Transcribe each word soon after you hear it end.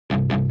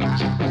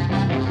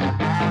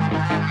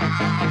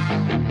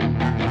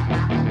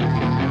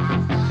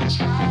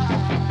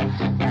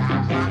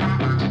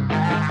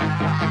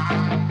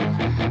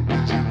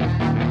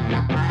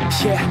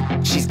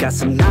Yeah, she's got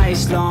some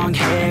nice long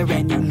hair,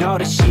 and you know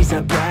that she's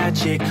a bad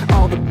chick.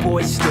 All the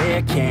boys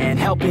stare, can't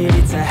help it,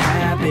 it's a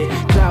habit.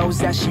 Clothes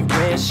that she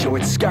wears,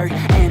 short skirt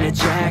and a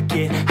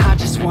jacket. I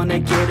just wanna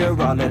get her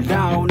all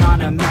alone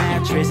on a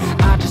mattress.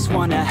 I just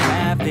wanna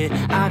have it,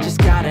 I just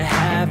gotta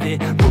have it.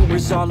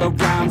 Rumors all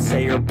around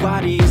say her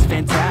body is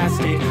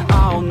fantastic.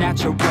 All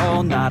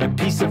natural, not a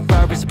piece of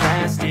fur is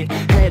plastic.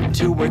 Head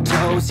to her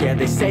toes, yeah,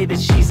 they say that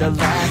she's a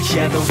latch.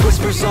 Yeah, the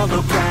whispers all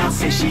around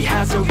say she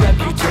has a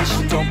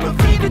reputation. Don't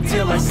believe it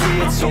till I see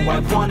it, so I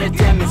want a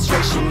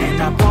demonstration.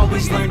 And I've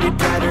always learned it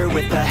better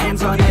with a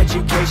hands-on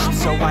education.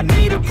 So I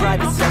need a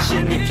private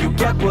session, if you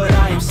get what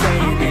I am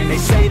saying. And they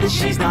say that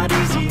she's not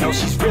easy, no,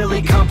 she's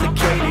really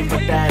complicated.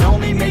 But that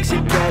only makes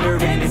it better,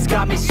 and it's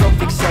got me so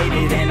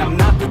fixated. And I'm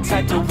not the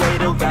type to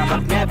wait around,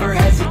 I've never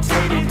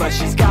hesitated. But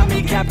she's got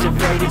me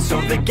captivated,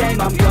 so the game,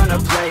 I'm gonna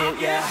play it,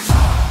 yeah.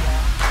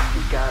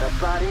 She's got a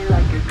body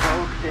like a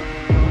coke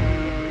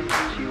thing.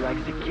 She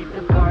likes to keep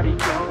the party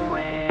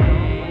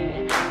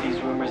going.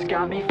 These rumors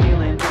got me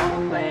feeling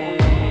lonely.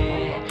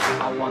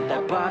 I want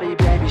that body,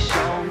 baby,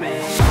 show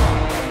me.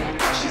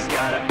 She's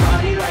got a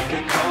body like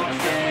a coke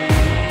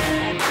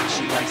thing.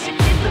 She likes to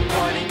keep the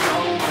party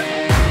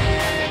going.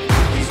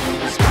 These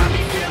rumors got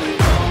me feeling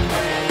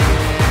lonely.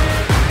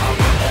 I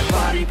want that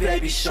body,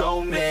 baby,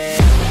 show me.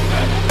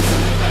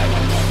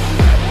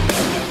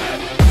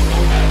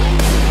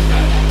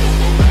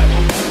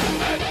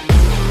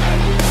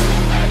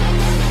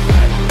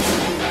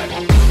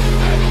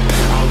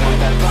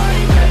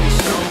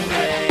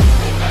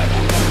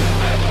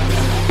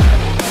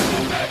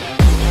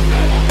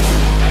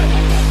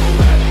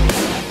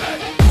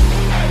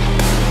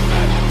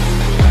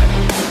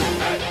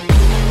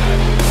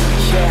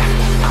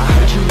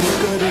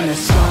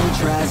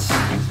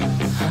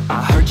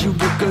 I heard you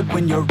look good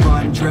when you're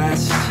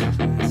undressed.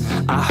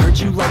 I heard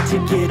you like to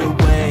get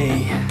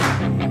away.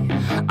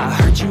 I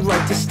heard you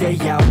like to stay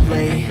out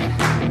late.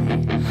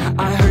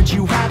 I heard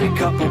you had a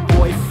couple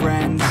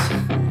boyfriends.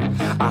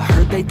 I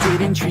heard they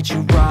didn't treat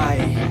you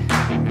right.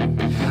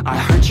 I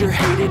heard you're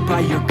hated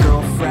by your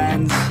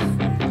girlfriends,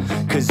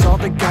 'cause all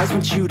the guys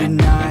want you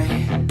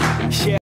tonight. Yeah.